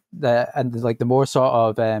chains the more sort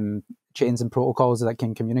of chains and protocols that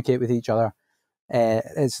can communicate with each other,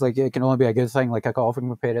 it's like it can only be a good thing. Like I can often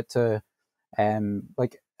compare it to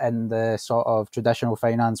like in the sort of traditional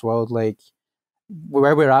finance world, like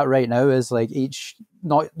where we're at right now is like each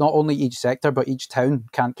not only each sector but each town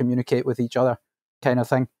can't communicate with each other, kind of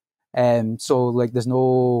thing. So like there's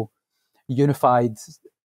no unified.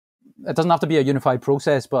 It doesn't have to be a unified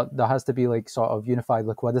process, but there has to be like sort of unified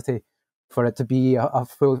liquidity for it to be a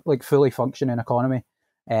fully functioning economy.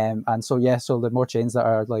 And so so the more chains that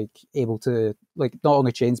are like able to like not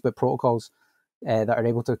only chains but protocols that are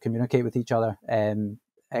able to communicate with each other,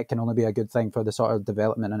 it can only be a good thing for the sort of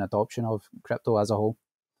development and adoption of crypto as a whole.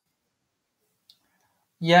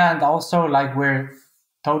 Yeah, and also like we're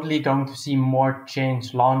totally going to see more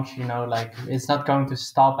chains launch, you know, like it's not going to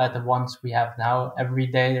stop at the ones we have now. Every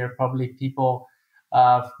day there are probably people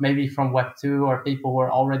maybe from Web2 or people who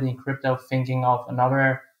are already in crypto thinking of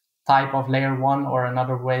another type of layer one or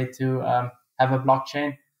another way to have a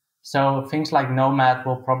blockchain. So things like Nomad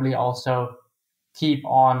will probably also keep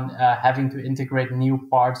on having to integrate new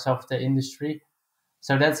parts of the industry.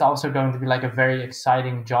 So that's also going to be like a very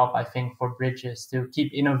exciting job, I think, for bridges to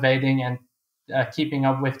keep innovating and keeping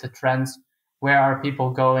up with the trends. Where are people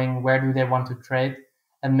going? Where do they want to trade?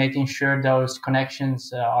 And making sure those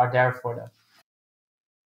connections are there for them.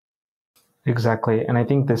 Exactly. And I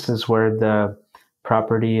think this is where the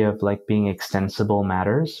property of like being extensible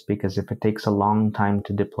matters, because if it takes a long time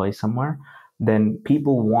to deploy somewhere, then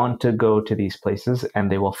people want to go to these places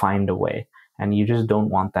and they will find a way. And you just don't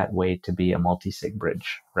want that way to be a multi-sig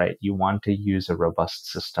bridge, right? You want to use a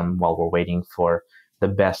robust system while we're waiting for the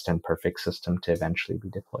best and perfect system to eventually be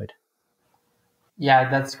deployed. Yeah,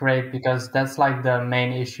 that's great because that's like the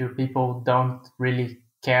main issue. People don't really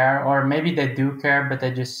care, or maybe they do care, but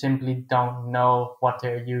they just simply don't know what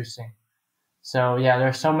they're using. So yeah,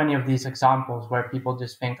 there's so many of these examples where people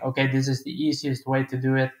just think, okay, this is the easiest way to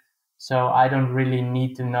do it. So I don't really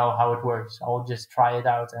need to know how it works. I'll just try it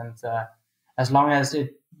out. And as long as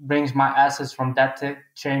it brings my assets from that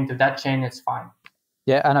chain to that chain, it's fine.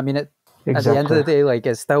 Yeah, and I mean, Exactly. At the end of the day, like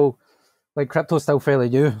it's still like crypto's still fairly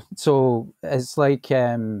new, so it's like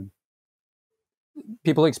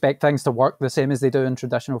people expect things to work the same as they do in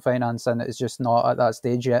traditional finance, and it's just not at that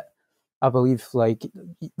stage yet. I believe like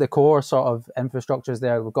the core sort of infrastructure is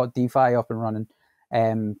there. We've got DeFi up and running.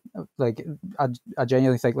 Like I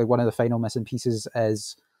genuinely think like one of the final missing pieces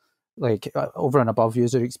is like over and above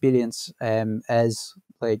user experience is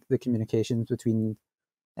like the communications between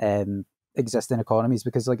existing economies,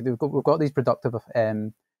 because like we've got these productive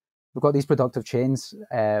chains,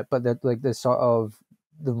 but like the sort of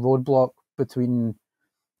the roadblock between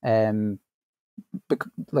like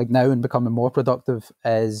now and becoming more productive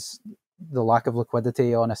is the lack of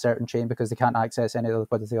liquidity on a certain chain because they can't access any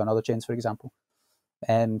liquidity on other chains, for example.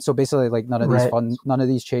 So basically, like none of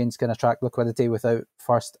these chains can attract liquidity without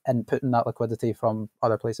first inputting that liquidity from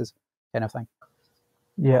other places, kind of thing.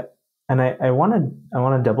 Yeah, and I want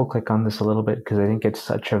to double click on this a little bit because I think it's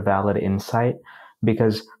such a valid insight.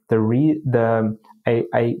 Because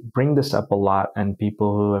I bring this up a lot, and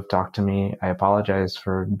people who have talked to me, I apologize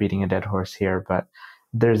for beating a dead horse here, but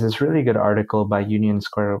there's this really good article by Union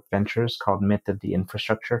Square Ventures called "Myth of the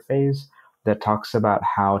Infrastructure Phase" that talks about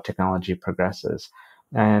how technology progresses.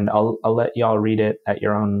 And I'll let y'all read it at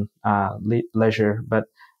your own leisure. But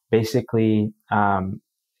basically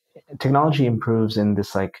technology improves in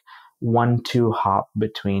this like 1-2 hop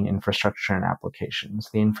between infrastructure and applications.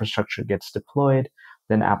 The infrastructure gets deployed,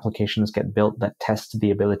 then applications get built that test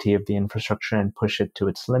the ability of the infrastructure and push it to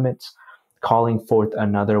its limits, calling forth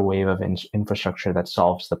another wave of infrastructure that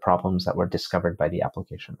solves the problems that were discovered by the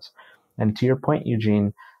applications. And to your point,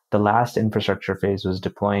 Eugene, the last infrastructure phase was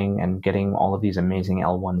deploying and getting all of these amazing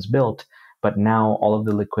L1s built, but now all of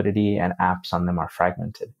the liquidity and apps on them are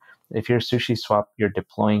fragmented. If you're SushiSwap, you're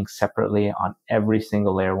deploying separately on every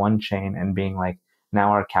single layer one chain and being like,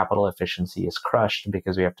 now our capital efficiency is crushed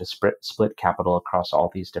because we have to split capital across all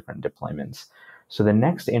these different deployments. So the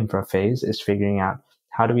next infra phase is figuring out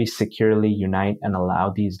how do we securely unite and allow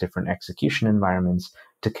these different execution environments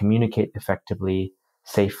to communicate effectively,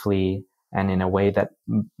 safely, and in a way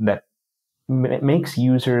that makes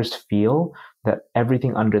users feel that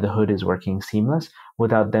everything under the hood is working seamless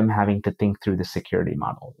without them having to think through the security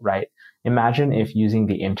model, right? Imagine if using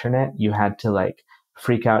the internet, you had to like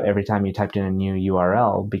freak out every time you typed in a new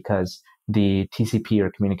URL because the TCP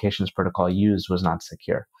or communications protocol used was not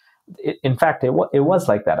secure. In fact, it was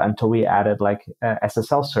like that until we added like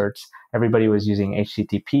SSL certs. Everybody was using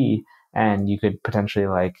HTTP, and you could potentially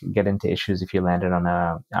like get into issues if you landed on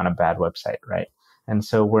a bad website, right? And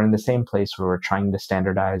so we're in the same place where we're trying to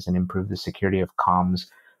standardize and improve the security of comms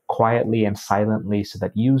quietly and silently so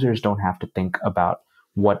that users don't have to think about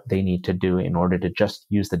what they need to do in order to just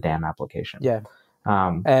use the damn application. Yeah.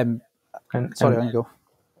 Sorry, on you go.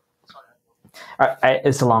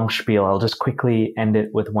 It's a long spiel. I'll just quickly end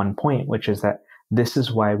it with one point, which is that this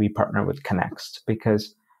is why we partner with Connext,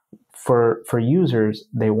 because for users,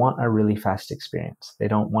 they want a really fast experience. They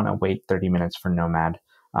don't want to wait 30 minutes for Nomad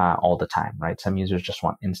all the time, right? Some users just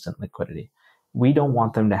want instant liquidity. We don't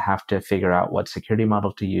want them to have to figure out what security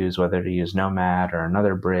model to use, whether to use Nomad or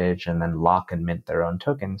another bridge, and then lock and mint their own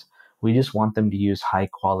tokens. We just want them to use high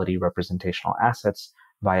quality representational assets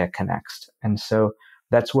via Connext. And so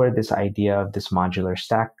that's where this idea of this modular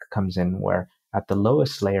stack comes in, where at the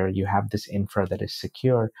lowest layer, you have this infra that is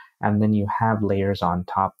secure, and then you have layers on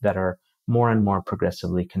top that are more and more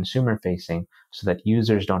progressively consumer facing so that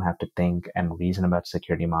users don't have to think and reason about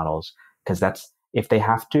security models, because that's, if they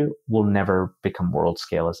have to, will never become world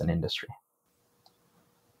scale as an industry.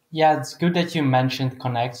 Yeah, it's good that you mentioned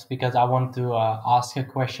Connect, because I want to ask a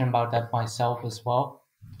question about that myself as well.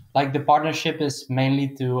 Like the partnership is mainly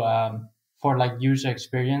to for like user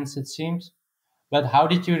experience, it seems. But how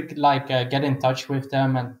did you like get in touch with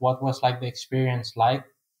them, and what was like the experience like?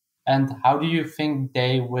 And how do you think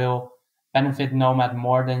they will benefit Nomad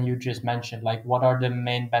more than you just mentioned? Like, what are the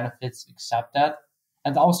main benefits except that?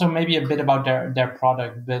 And also maybe a bit about their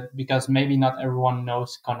product, but because maybe not everyone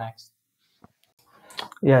knows Connect.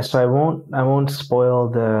 Yeah, so I won't spoil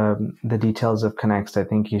the details of Connext. I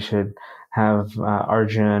think you should have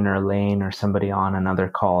Arjun or Lane or somebody on another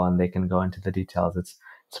call, and they can go into the details. It's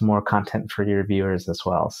more content for your viewers as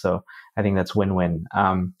well. So I think that's win-win.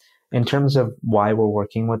 In terms of why we're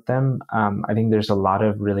working with them, I think there's a lot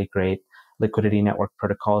of really great liquidity network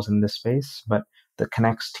protocols in this space, but the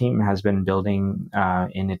Connext team has been building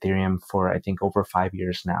in Ethereum for, I think, over 5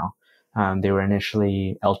 years now. They were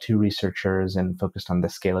initially L2 researchers and focused on the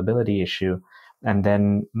scalability issue, and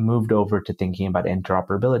then moved over to thinking about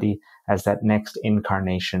interoperability as that next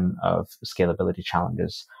incarnation of scalability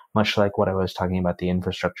challenges. Much like what I was talking about, the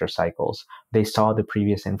infrastructure cycles. They saw the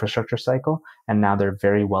previous infrastructure cycle, and now they're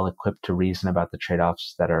very well equipped to reason about the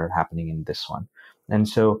trade-offs that are happening in this one. And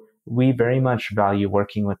so we very much value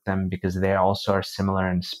working with them because they also are similar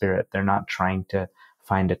in spirit. They're not trying to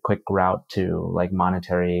find a quick route to like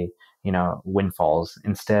monetary windfalls.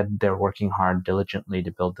 Instead, they're working hard diligently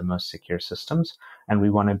to build the most secure systems, and we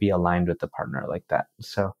want to be aligned with the partner like that.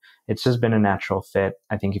 So it's just been a natural fit.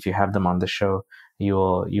 I think if you have them on the show, you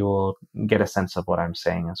will get a sense of what I'm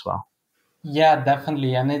saying as well. Yeah,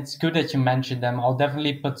 definitely. And it's good that you mentioned them. I'll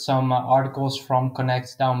definitely put some articles from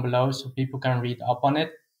Connect down below so people can read up on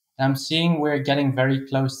it. And I'm seeing we're getting very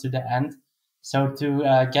close to the end. So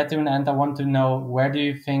to get to an end, I want to know, where do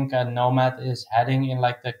you think Nomad is heading in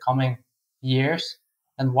like the coming years?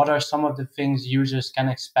 And what are some of the things users can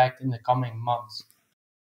expect in the coming months?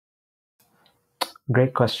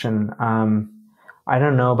 Great question. I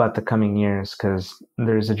don't know about the coming years because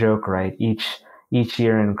there's a joke, right? Each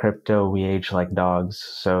year in crypto, we age like dogs.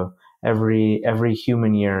 So every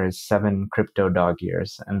human year is 7 crypto dog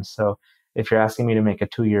years. And so if you're asking me to make a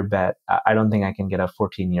 2-year bet, I don't think I can get a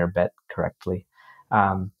 14-year bet correctly.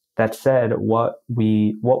 That said, what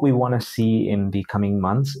we want to see in the coming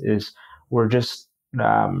months is we're just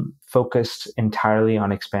focused entirely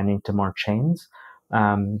on expanding to more chains.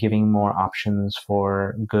 giving more options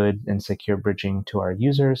for good and secure bridging to our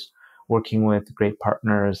users, working with great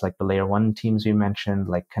partners like the layer one teams we mentioned,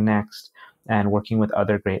 like Connext, and working with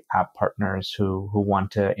other great app partners who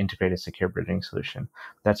want to integrate a secure bridging solution.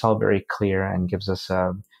 That's all very clear and gives us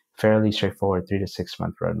a fairly straightforward 3 to 6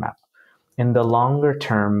 month roadmap. In the longer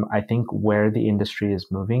term, I think where the industry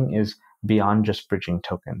is moving is beyond just bridging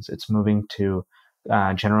tokens. It's moving to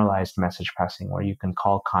generalized message passing, where you can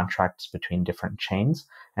call contracts between different chains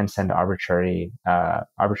and send arbitrary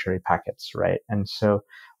packets, right? And so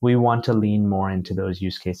we want to lean more into those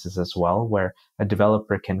use cases as well, where a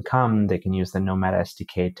developer can come, they can use the Nomad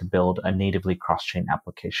SDK to build a natively cross-chain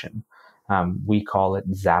application. We call it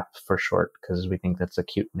ZAP for short because we think that's a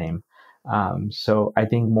cute name. So I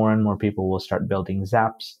think more and more people will start building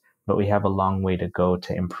ZAPs, but we have a long way to go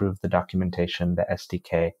to improve the documentation, the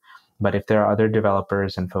SDK. But if there are other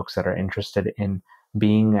developers and folks that are interested in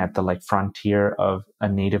being at the frontier of a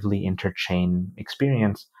natively interchain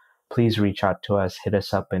experience, please reach out to us, hit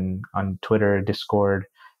us up on Twitter, Discord.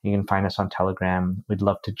 You can find us on Telegram. We'd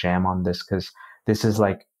love to jam on this because this is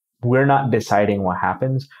we're not deciding what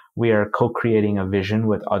happens. We are co-creating a vision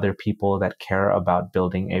with other people that care about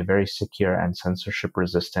building a very secure and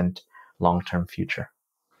censorship-resistant long-term future.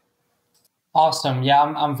 Awesome. Yeah,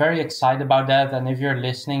 I'm very excited about that. And if you're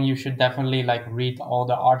listening, you should definitely read all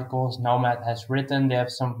the articles Nomad has written. They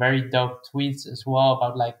have some very dope tweets as well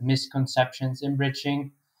about misconceptions in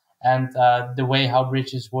bridging and the way how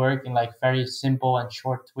bridges work in very simple and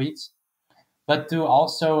short tweets. But to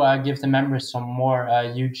also give the members some more,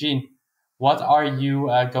 Eugene, what are you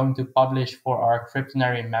going to publish for our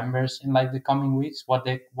Cryptonary members in the coming weeks? What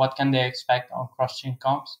can they expect on cross-chain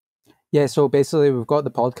comps? Yeah, so basically we've got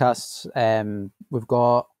the podcasts, we've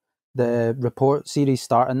got the report series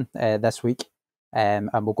starting this week, and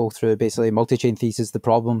we'll go through basically multi-chain thesis, the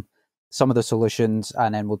problem, some of the solutions,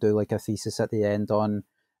 and then we'll do a thesis at the end on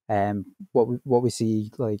what we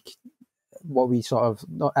see, what we sort of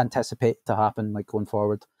not anticipate to happen going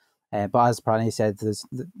forward. But as Pranay said, there's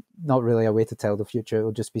not really a way to tell the future.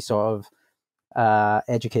 It'll just be sort of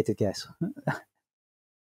educated guess.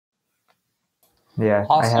 Yeah,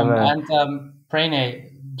 awesome. And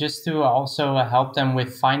Pranay, just to also help them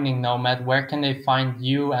with finding Nomad, where can they find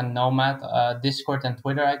you and Nomad? Discord and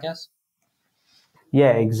Twitter, I guess?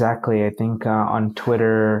 Yeah, exactly. I think on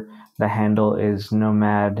Twitter, the handle is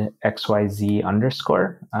nomadxyz_.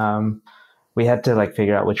 We had to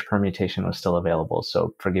figure out which permutation was still available,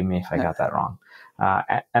 so forgive me if I got that wrong.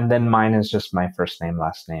 And then mine is just my first name,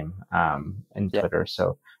 last name in Twitter.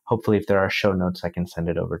 So hopefully if there are show notes, I can send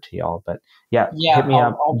it over to y'all. But hit me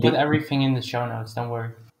up. I'll put everything in the show notes. Don't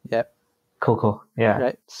worry. Yep. Cool. Yeah.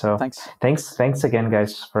 Right. So thanks again,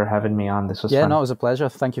 guys, for having me on. This was fun. Yeah, no, it was a pleasure.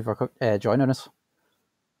 Thank you for joining us.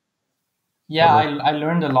 Yeah, I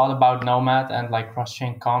learned a lot about Nomad and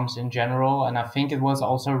cross-chain comms in general. And I think it was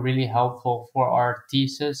also really helpful for our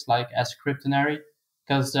thesis, as Cryptonary,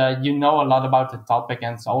 because you know a lot about the topic,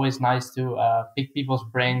 and it's always nice to pick people's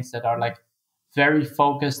brains that are very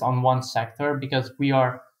focused on one sector, because we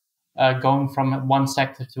are going from one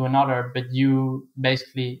sector to another, but you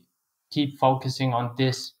basically keep focusing on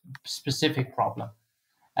this specific problem.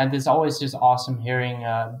 And it's always just awesome hearing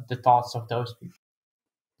the thoughts of those people.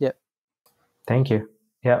 Yep. Thank you.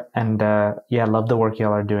 Yeah. And love the work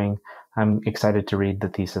y'all are doing. I'm excited to read the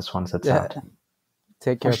thesis once it's out.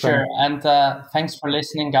 Take care. For sure. And thanks for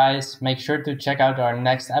listening, guys. Make sure to check out our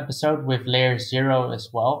next episode with Layer 0 as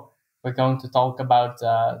well. We're going to talk about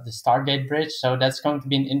the Stargate bridge. So that's going to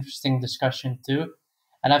be an interesting discussion too.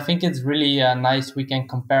 And I think it's really nice we can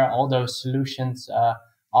compare all those solutions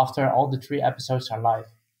after all the 3 episodes are live.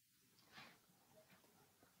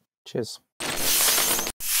 Cheers.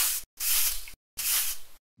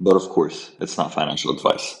 But of course, it's not financial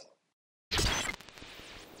advice.